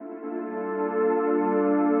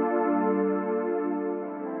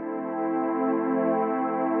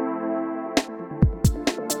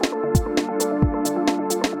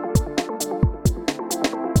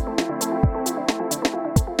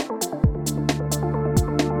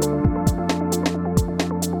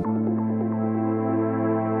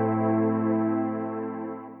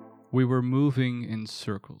were moving in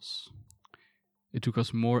circles. It took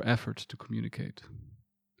us more effort to communicate.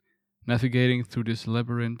 Navigating through this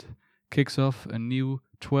labyrinth kicks off a new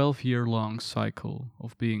 12-year-long cycle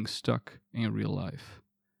of being stuck in real life,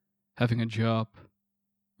 having a job,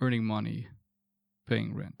 earning money,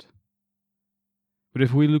 paying rent. But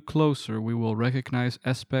if we look closer, we will recognize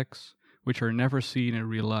aspects which are never seen in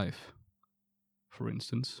real life. For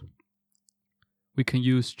instance, we can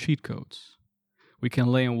use cheat codes. We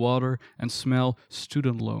can lay in water and smell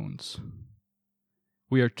student loans.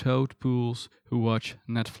 We are toad pools who watch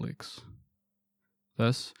Netflix.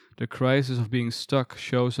 Thus, the crisis of being stuck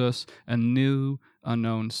shows us a new,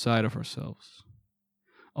 unknown side of ourselves.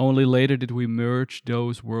 Only later did we merge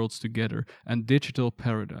those worlds together, and digital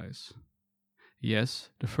paradise.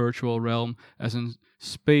 Yes, the virtual realm, as in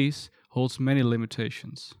space, holds many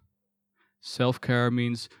limitations. Self-care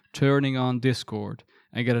means turning on Discord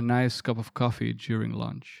and get a nice cup of coffee during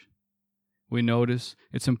lunch. We notice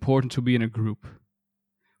it's important to be in a group.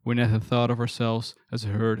 We never thought of ourselves as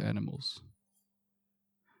herd animals.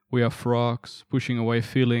 We are frogs pushing away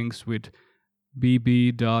feelings with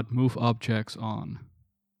bb.move objects on.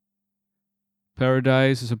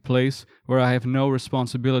 Paradise is a place where I have no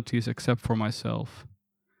responsibilities except for myself.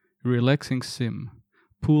 Relaxing sim,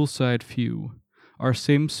 poolside view, our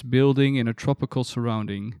sims building in a tropical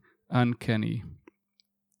surrounding, uncanny.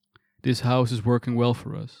 This house is working well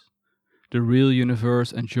for us. The real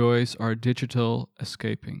universe enjoys our digital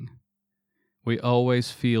escaping. We always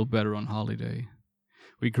feel better on holiday.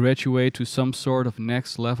 We graduate to some sort of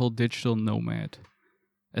next level digital nomad.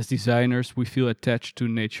 As designers, we feel attached to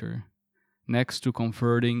nature, next to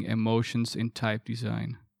converting emotions in type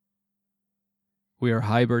design. We are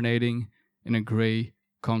hibernating in a gray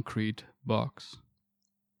concrete box.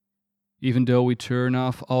 Even though we turn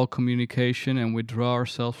off all communication and withdraw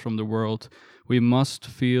ourselves from the world, we must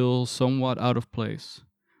feel somewhat out of place,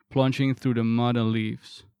 plunging through the mud and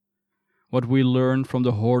leaves. What we learned from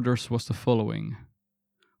the hoarders was the following.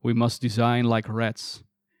 We must design like rats,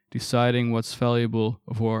 deciding what's valuable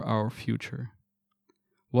for our future.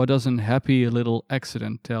 What does an happy little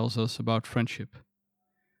accident tells us about friendship?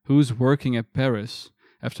 Who's working at Paris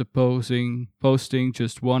after posting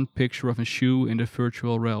just one picture of a shoe in the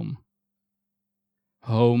virtual realm?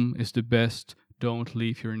 Home is the best, don't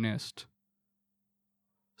leave your nest.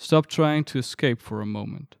 Stop trying to escape for a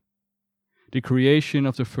moment. The creation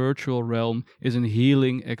of the virtual realm is a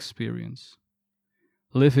healing experience.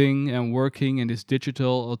 Living and working in this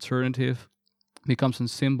digital alternative becomes a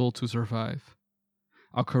symbol to survive.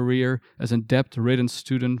 Our career as a debt-ridden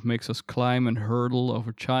student makes us climb and hurdle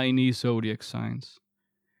over Chinese zodiac signs.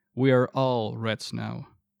 We are all rats now.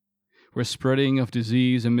 We're spreading of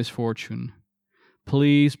disease and misfortune.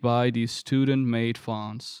 Please buy these student-made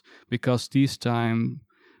fonts, because this time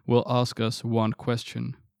will ask us one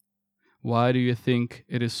question. Why do you think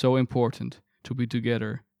it is so important to be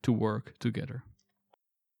together, to work together?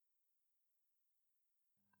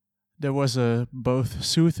 There was a both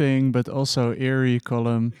soothing but also eerie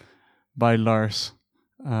column by Lars.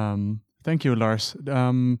 Thank you, Lars.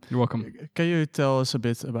 You're welcome. Can you tell us a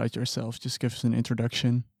bit about yourself? Just give us an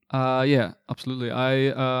introduction. Yeah, absolutely.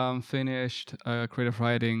 I finished creative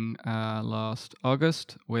writing last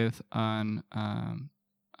August with a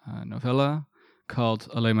novella called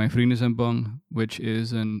Alleen mijn vrienden zijn bang, which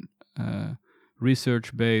is a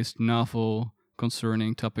research-based novel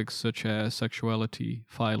concerning topics such as sexuality,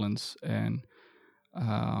 violence, and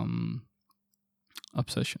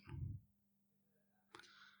obsession.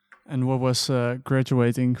 And what was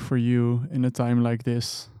graduating for you in a time like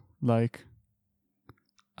this like?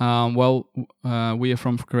 We are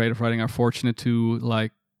from creative writing are fortunate to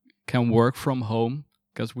can work from home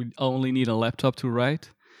because we only need a laptop to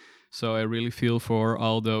write. So I really feel for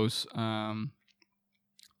all those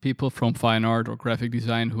people from fine art or graphic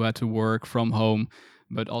design who had to work from home,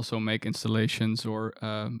 but also make installations or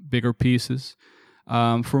bigger pieces.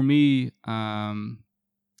 For me,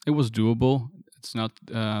 it was doable. It's not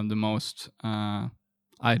the most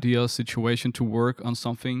ideal situation to work on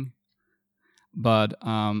something, but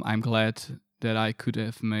I'm glad that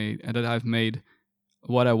I've made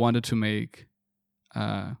what I wanted to make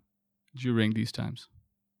during these times.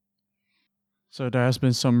 So there has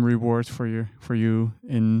been some reward for you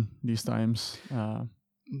in these times.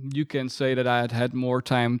 You can say that I had more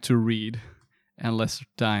time to read and less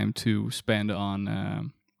time to spend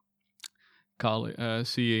on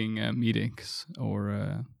seeing meetings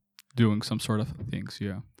or doing some sort of things.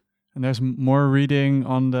 Yeah. And there's more reading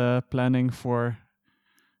on the planning for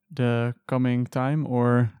the coming time,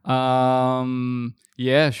 or?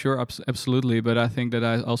 Yeah, sure, absolutely. But I think that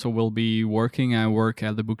I also will be working. I work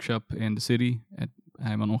at the bookshop in the city at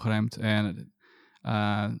Heim en Ongerijmd, and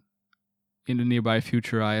in the nearby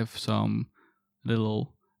future, I have some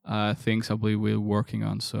little things I'll be working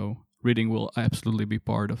on. So reading will absolutely be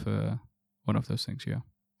part of one of those things. Yeah.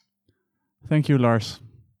 Thank you, Lars.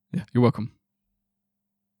 Yeah, you're welcome.